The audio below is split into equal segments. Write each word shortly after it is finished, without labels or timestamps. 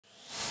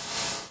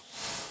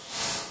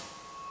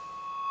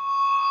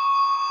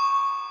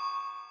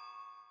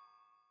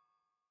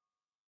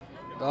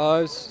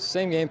It was the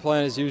same game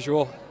plan as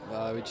usual.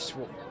 We just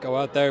go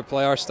out there,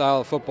 play our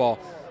style of football.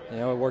 You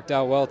know, it worked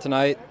out well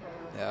tonight.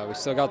 Yeah, we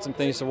still got some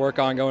things to work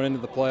on going into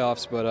the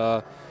playoffs,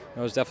 but it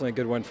was definitely a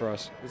good win for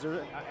us. Was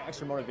there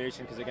extra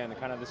motivation? Because again,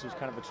 this was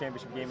kind of a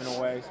championship game in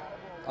a way.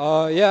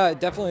 Yeah,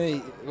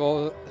 definitely.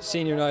 Well,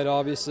 senior night,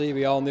 obviously,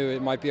 we all knew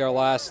it might be our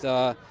last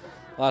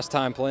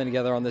time playing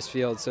together on this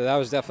field, so that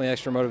was definitely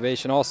extra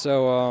motivation.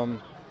 Also,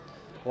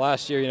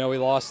 last year, you know, we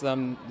lost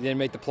them, didn't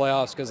make the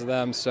playoffs because of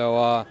them,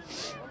 so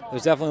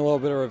there's definitely a little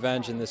bit of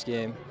revenge in this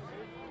game.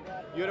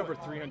 You had over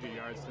 300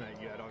 yards tonight.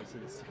 You had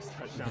obviously the 6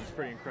 touchdowns,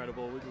 pretty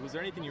incredible. Was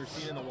there anything you were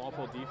seeing in the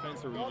Walpole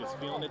defense, or were you just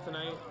feeling it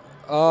tonight?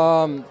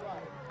 I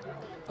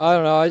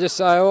don't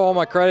know. I owe all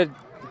my credit.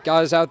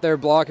 Guys out there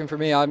blocking for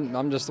me.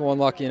 I'm just the one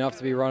lucky enough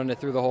to be running it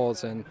through the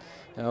holes, and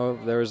you know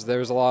there was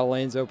a lot of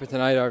lanes open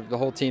tonight. The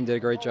whole team did a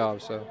great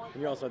job. So.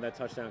 And you also had that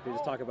touchdown. Can you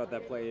just talk about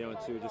that play, you know,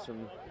 too, just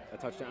from a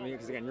touchdown? I mean,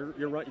 because again,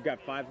 you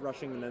got 5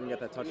 rushing, and then you got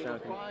that touchdown.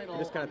 Can you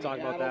just kind of talk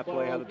about that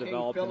play, how it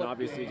developed, and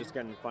obviously just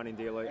finding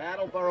daylight?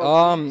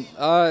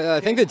 I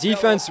think the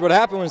defense. What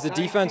happened was the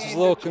defense was a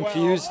little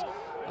confused.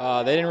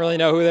 They didn't really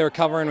know who they were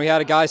covering. We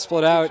had a guy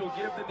split out.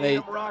 They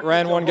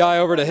ran one guy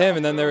over to him,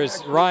 and then there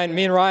was Ryan.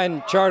 Me and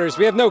Ryan Charters.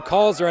 We have no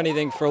calls or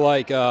anything for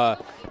like,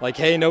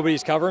 hey,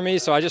 nobody's covering me.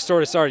 So I just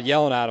sort of started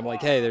yelling at him,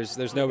 like, hey,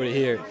 there's nobody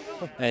here,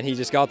 and he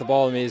just got the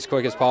ball to me as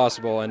quick as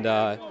possible, and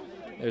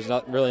there's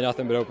really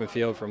nothing but open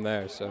field from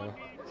there. So.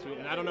 Sweet.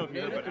 And I don't know if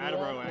you heard, but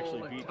Attleboro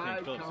actually beat King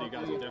Philip, so you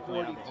guys will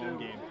definitely have a home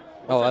game.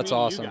 Oh, that's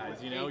awesome. You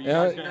guys, you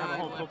guys are gonna have a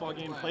home football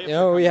game.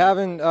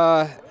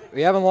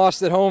 We haven't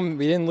lost at home.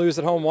 We didn't lose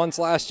at home once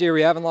last year.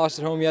 We haven't lost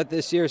at home yet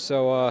this year.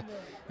 So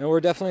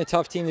we're definitely a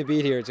tough team to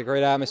beat here. It's a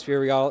great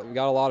atmosphere. We got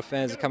a lot of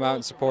fans that come out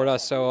and support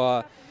us.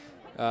 So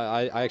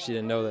I actually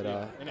didn't know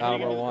that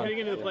Attleboro won. Heading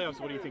into the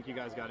playoffs, what do you think you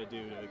guys got to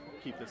do to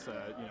keep this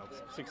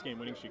 6-game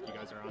winning streak you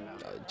guys are on now?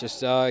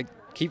 Just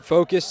keep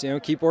focused.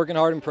 Keep working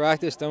hard in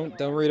practice. Don't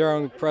read our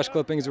own press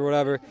clippings or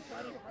whatever.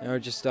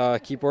 Just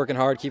keep working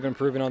hard, keep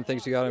improving on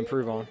things we got to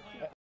improve on.